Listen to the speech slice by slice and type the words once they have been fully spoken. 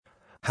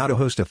How to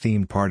host a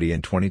themed party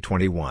in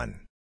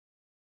 2021.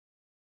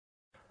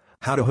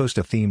 How to host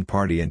a themed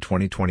party in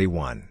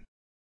 2021.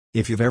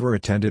 If you've ever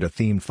attended a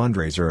themed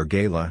fundraiser or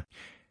gala,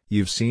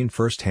 you've seen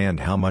firsthand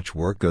how much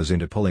work goes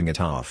into pulling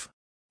it off.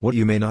 What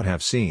you may not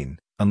have seen,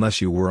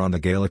 unless you were on the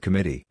gala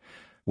committee,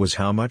 was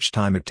how much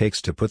time it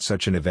takes to put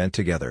such an event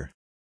together.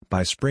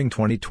 By spring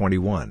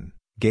 2021,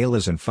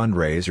 galas and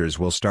fundraisers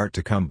will start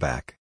to come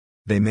back.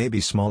 They may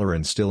be smaller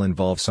and still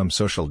involve some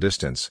social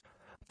distance,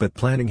 but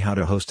planning how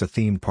to host a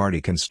themed party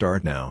can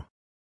start now.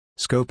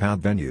 Scope out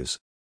venues.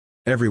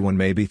 Everyone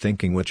may be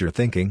thinking what you're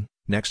thinking: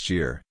 next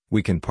year,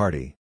 we can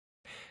party.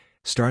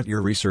 Start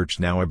your research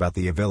now about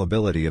the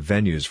availability of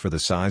venues for the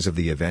size of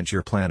the event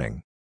you're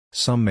planning.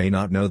 Some may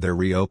not know their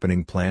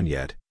reopening plan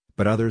yet,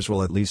 but others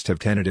will at least have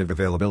tentative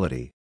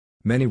availability.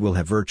 Many will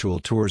have virtual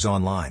tours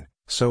online,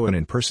 so an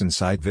in-person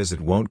site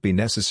visit won't be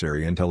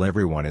necessary until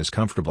everyone is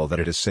comfortable that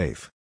it is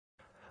safe.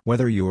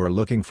 Whether you are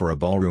looking for a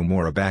ballroom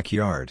or a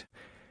backyard,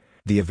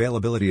 the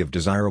availability of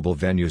desirable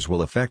venues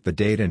will affect the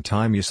date and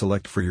time you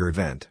select for your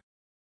event.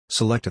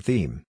 Select a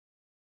theme.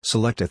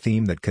 Select a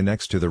theme that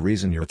connects to the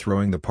reason you're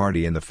throwing the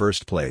party in the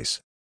first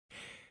place.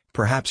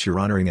 Perhaps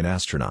you're honoring an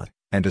astronaut,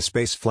 and a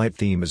spaceflight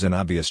theme is an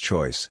obvious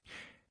choice.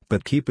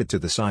 But keep it to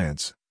the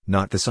science,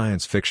 not the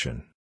science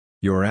fiction.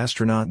 Your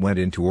astronaut went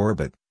into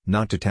orbit,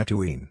 not to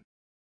Tatooine.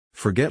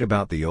 Forget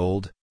about the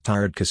old,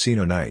 tired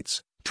casino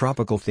nights,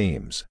 tropical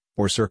themes,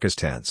 or circus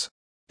tents.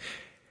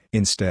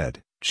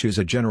 Instead, choose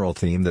a general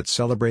theme that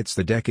celebrates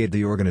the decade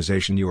the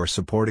organization you are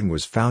supporting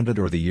was founded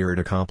or the year it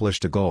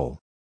accomplished a goal.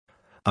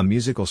 A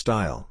musical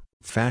style,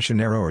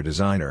 fashion era or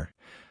designer,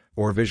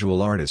 or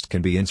visual artist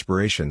can be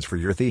inspirations for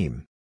your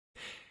theme.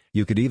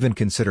 You could even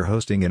consider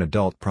hosting an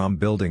adult prom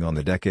building on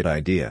the decade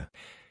idea,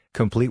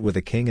 complete with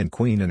a king and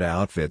queen and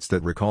outfits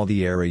that recall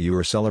the era you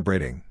are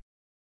celebrating.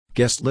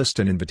 Guest list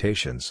and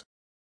invitations.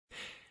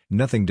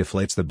 Nothing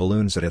deflates the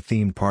balloons at a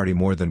themed party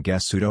more than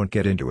guests who don't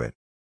get into it.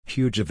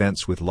 Huge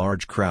events with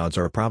large crowds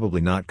are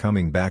probably not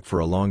coming back for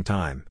a long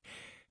time,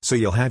 so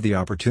you'll have the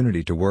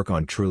opportunity to work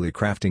on truly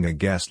crafting a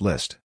guest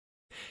list.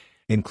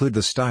 Include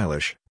the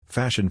stylish,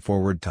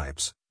 fashion-forward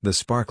types, the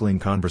sparkling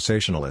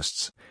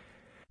conversationalists,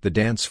 the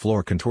dance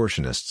floor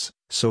contortionists,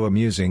 so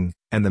amusing,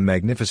 and the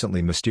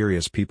magnificently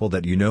mysterious people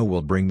that you know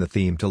will bring the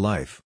theme to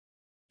life.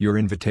 Your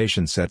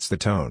invitation sets the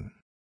tone.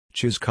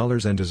 Choose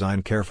colors and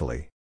design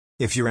carefully.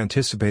 If you're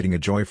anticipating a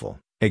joyful,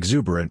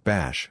 exuberant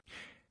bash,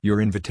 your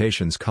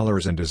invitation's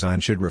colors and design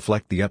should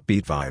reflect the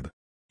upbeat vibe.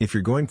 If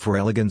you're going for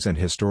elegance and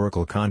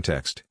historical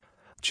context,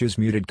 choose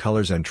muted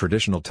colors and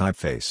traditional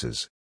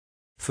typefaces.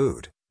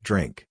 Food,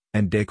 drink,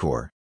 and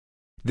decor.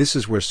 This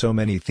is where so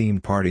many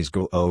themed parties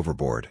go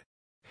overboard.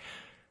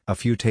 A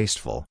few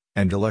tasteful,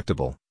 and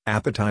delectable,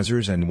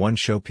 appetizers and one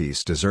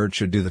showpiece dessert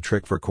should do the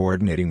trick for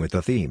coordinating with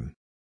the theme.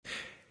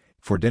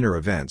 For dinner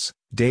events,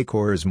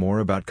 decor is more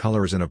about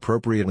colors and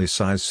appropriately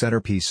sized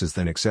centerpieces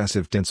than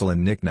excessive tinsel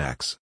and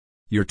knickknacks.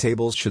 Your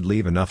tables should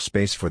leave enough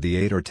space for the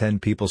 8 or 10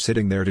 people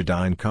sitting there to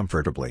dine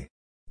comfortably.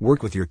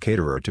 Work with your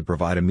caterer to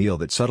provide a meal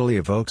that subtly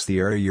evokes the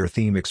era your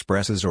theme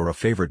expresses or a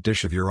favorite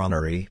dish of your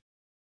honoree.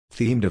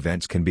 Themed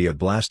events can be a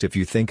blast if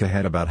you think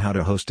ahead about how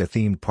to host a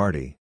themed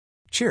party.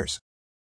 Cheers!